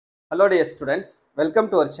Hello dear students, welcome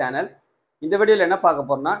to our channel. இந்த வீடியோல என்ன பார்க்க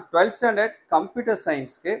போறோம்னா 12th standard computer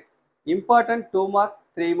science க்கு important 2 mark,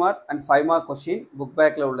 3 mark and 5 mark question book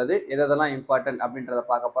backல உள்ளது. எதெல்லாம் important அப்படின்றத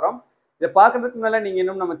பார்க்க போறோம். இத பார்க்கிறதுக்கு முன்னால நீங்க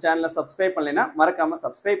இன்னும் நம்ம சேனலை subscribe பண்ணலைனா மறக்காம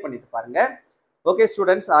subscribe பண்ணிட்டு பாருங்க. Okay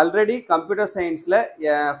students, already computer scienceல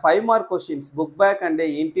 5 mark questions book back and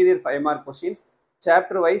interior 5 mark questions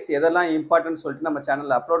chapter wise எதெல்லாம் important சொல்லிட்டு நம்ம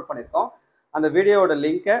சேனல்ல அப்லோட் பண்ணிருக்கோம். அந்த வீடியோவோட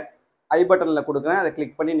லிங்கை ஐ பட்டனில் கொடுக்குறேன், அதை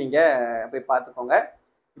கிளிக் பண்ணி நீங்கள் போய் பார்த்துக்கோங்க.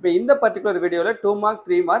 இப்போ இந்த பர்டிகுலர் வீடியோவில் 2 mark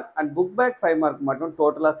 3 mark and book back 5 mark மட்டும்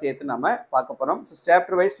டோட்டலாக சேர்த்து நம்ம பார்க்க போகிறோம். ஸோ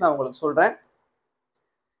சாப்டர் வைஸ் நான் உங்களுக்கு சொல்கிறேன்.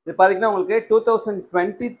 இது பார்த்தீங்கன்னா உங்களுக்கு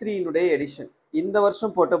 2023 எடிஷன் இந்த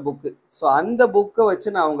வருஷம் போட்ட புக்கு. ஸோ அந்த புக்கை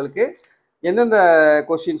வச்சு நான் உங்களுக்கு எந்தெந்த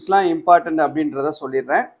கொஷின்ஸ்லாம் இம்பார்ட்டன்ட் அப்படின்றத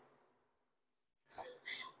சொல்லிடுறேன்.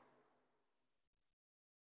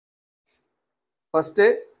 ஃபஸ்ட்டு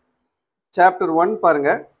சாப்டர் 1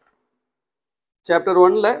 பாருங்கள். Chapter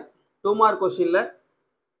 1 2 mark question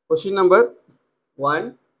question number 1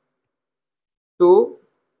 2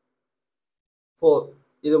 4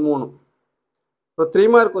 இது 3. So 3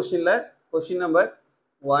 mark question question number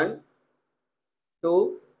 1 2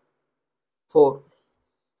 4.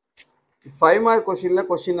 5 mark question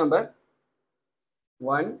question number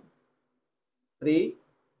 1 3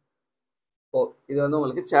 4. இது வந்து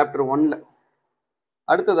உங்களுக்கு chapter 1ல.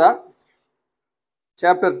 அடுத்ததா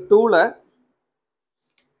chapter 2ல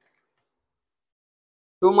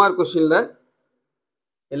 2 மார்க் கொஸ்டின்ல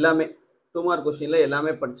எல்லாமே 2 மார்க் கொஸ்டின்ல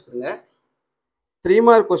எல்லாமே படிச்சுக்கோங்க. 3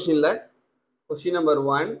 மார்க் கொஸ்டின்ல question number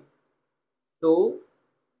 1 2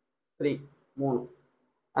 3 3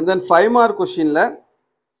 and then 5 mark கொஸ்டின்ல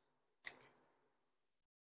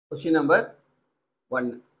கொஸ்டின் நம்பர்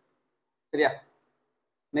 1. சரியா?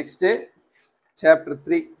 Next chapter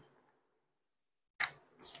 3.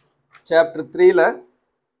 சாப்டர் 3ல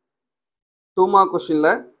 2 மார்க் கொஸ்டின்ல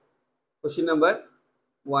question number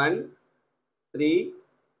 1 3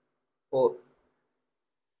 4.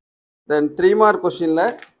 Then 3 mark question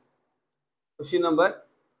question number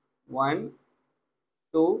 1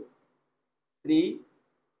 2 3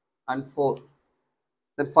 and 4.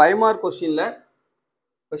 Then 5 mark question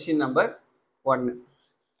question number 1.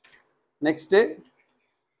 Next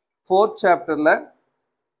 4th chapter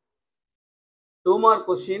 2 mark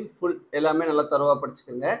question full எல்லாமே நல்லா தரவா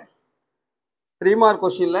படிச்சுக்கங்க. 3 mark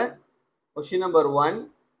question question number 1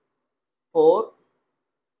 4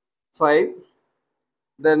 5.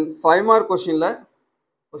 Then 5 mark question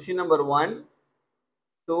question number 1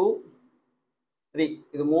 2 3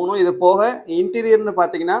 இது மூணும். இது போக இன்டீரியர்னு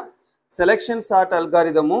பார்த்தீங்கன்னா selection chart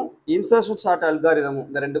அல்காரிதமும் insertion chart அல்காரிதமும்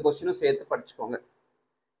இந்த ரெண்டு கொஸ்டினும் சேர்த்து படிச்சுக்கோங்க.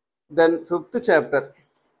 தென் 5th சாப்டர்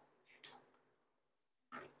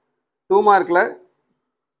 2 மார்க்கில்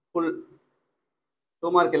ஃபுல்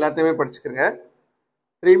 2 மார்க் எல்லாத்தையுமே படிச்சுக்கிறங்க.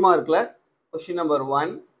 3 மார்க்கில் question number 1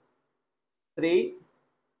 3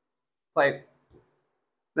 5.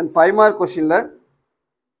 Then 5 mark question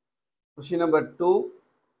question number 2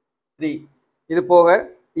 3. இது போக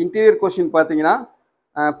இன்டீரியர் கொஸ்டின் பார்த்தீங்கன்னா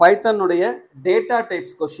பைத்தனுடைய டேட்டா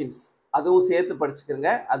டைப்ஸ் கொஸ்டின்ஸ் அதுவும் சேர்த்து படிச்சுக்கிறங்க.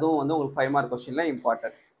 அதுவும் வந்து உங்களுக்கு 5 மார்க் கொஸ்டின்ல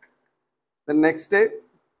இம்பார்ட்டன்ட். தென் நெக்ஸ்ட்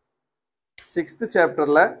 6th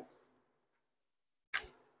சாப்டர்ல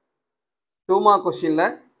 2 மார்க் கொஸ்டின்ல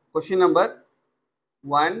question number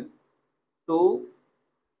 1 2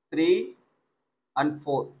 3 and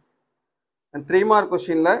 4. And 3 mark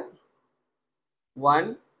question 1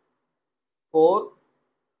 4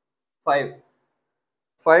 5.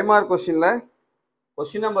 5 mark question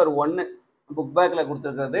question number 1 book back la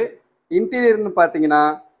கொடுத்திருக்கிறது. இன்டீரியர்னு பார்த்தீங்கன்னா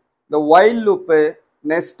இந்த while loop,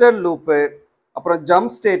 nested loop, அப்புறம் jump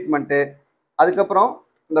statement, அதுக்கப்புறம்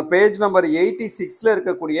இந்த பேஜ் நம்பர் 86ல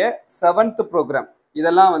இருக்கக்கூடிய 7th ப்ரோக்ராம்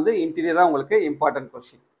இதெல்லாம் வந்து இன்டீரியரா உங்களுக்கு இம்பார்ட்டன்ட்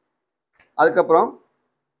கொஸ்டின். அதுக்கப்புறம்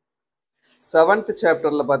 7th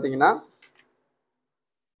சாப்டர்ல பார்த்தீங்கன்னா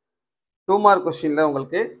 2 மார்க் கொஸ்டின்ல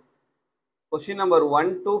உங்களுக்கு கொஸ்டின் நம்பர் 1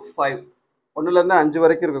 to 5 1லேருந்து 5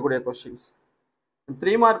 வரைக்கும் இருக்கக்கூடிய கொஸ்டின்ஸ்.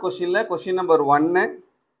 3 மார்க் கொஸ்டின்ல question number 1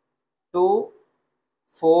 2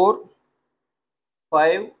 4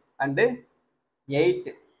 5 and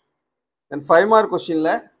 8. Then 5 mark கொஸ்டின்ல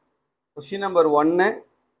கொஸ்டின் நம்பர் 1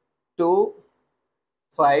 2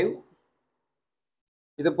 5.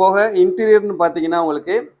 இது போக இன்டீரியர்னு பார்த்தீங்கன்னா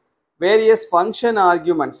உங்களுக்கு வேரியஸ் ஃபங்க்ஷன்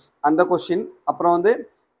ஆர்கியூமெண்ட்ஸ் அந்த கொஸ்டின், அப்புறம் வந்து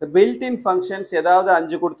இந்த பில்ட்-இன் ஃபங்க்ஷன்ஸ் ஏதாவது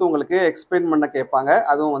 5 கொடுத்து உங்களுக்கு எக்ஸ்பிளைன் பண்ண கேட்பாங்க.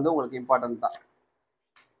 அதுவும் வந்து உங்களுக்கு இம்பார்ட்டன்ட் தான்.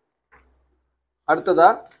 அடுத்ததா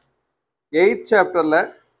 8th சாப்டர்ல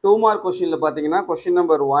 2 மார்க் கொஸ்டின்ல பார்த்தீங்கன்னா கொஸ்டின்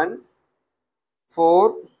நம்பர் 1 4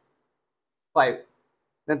 5.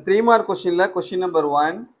 தென் 3 மார்க் கொஸ்டின்ல கொஸ்டின் நம்பர்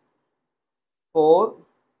 1 4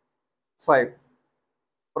 5.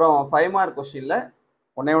 அப்புறம் 5 மார்க் கொஸ்டின்ல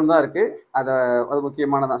ஒன்றே ஒன்று தான் இருக்குது. அது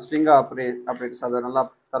முக்கியமானதான். ஸ்ட்ரிங் ஆப்ரேட்டர்ஸ் அதை நல்லா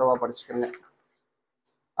தரவாக படிச்சுக்கோங்க.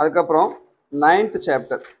 அதுக்கப்புறம் 9th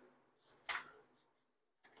சாப்டர்.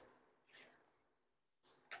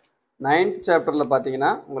 9th சாப்டரில்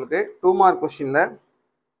பார்த்தீங்கன்னா உங்களுக்கு 2 மார்க் கொஷினில்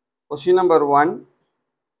கொஷின் நம்பர் 1,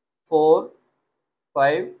 4,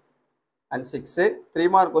 5 and 6. 3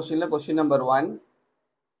 மார்க் கொஷினில் question number 1,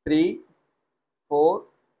 3, 4,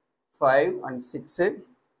 5 and 6.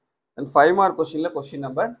 and 5 mark கொஷினில் கொஷின்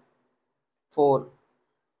நம்பர் 4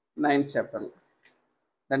 9th சாப்டரில்.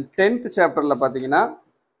 தென் 10th சாப்டரில் பார்த்தீங்கன்னா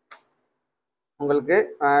உங்களுக்கு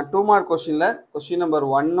 2 மார்க் கொஷினில் question number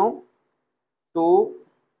 1, 2,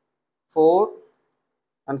 4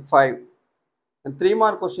 and 5. and 3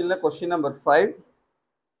 mark கொஷினில் கொஷின் நம்பர் 5.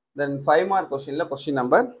 தென் 5 மார்க் கொஷினில் கொஷின்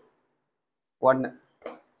நம்பர் 1.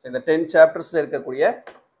 ஸோ இந்த 10 சாப்டர்ஸில் இருக்கக்கூடிய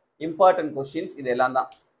இம்பார்ட்டன்ட் கொஷின்ஸ் இது எல்லாம் தான்.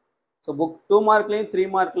 ஸோ புக் 2 மார்க்லையும் 3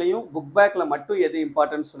 மார்க்லையும் புக் பேக்கில் மட்டும் எது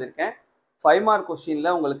இம்பார்ட்டன்ட் சொல்லியிருக்கேன். 5 மார்க்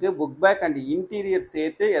கொஷினில் உங்களுக்கு புக் பேக் அண்ட் இன்டீரியர்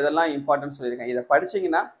சேர்த்து எதெல்லாம் இம்பார்ட்டன்ட் சொல்லியிருக்கேன். இதை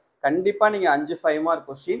படிச்சிங்கன்னா கண்டிப்பாக நீங்கள் 5 5 mark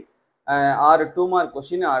question, 6 2 mark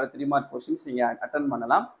question, 6 3 mark questions நீங்கள் அட்டன்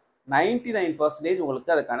பண்ணலாம். 99%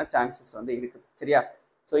 உங்களுக்கு அதுக்கான சான்சஸ் வந்து இருக்குது. சரியா?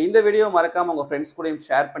 ஸோ இந்த வீடியோ மறக்காமல் உங்கள் ஃப்ரெண்ட்ஸ் கூடயும்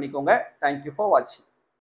ஷேர் பண்ணிக்கோங்க. தேங்க்யூ ஃபார் வாட்சிங்.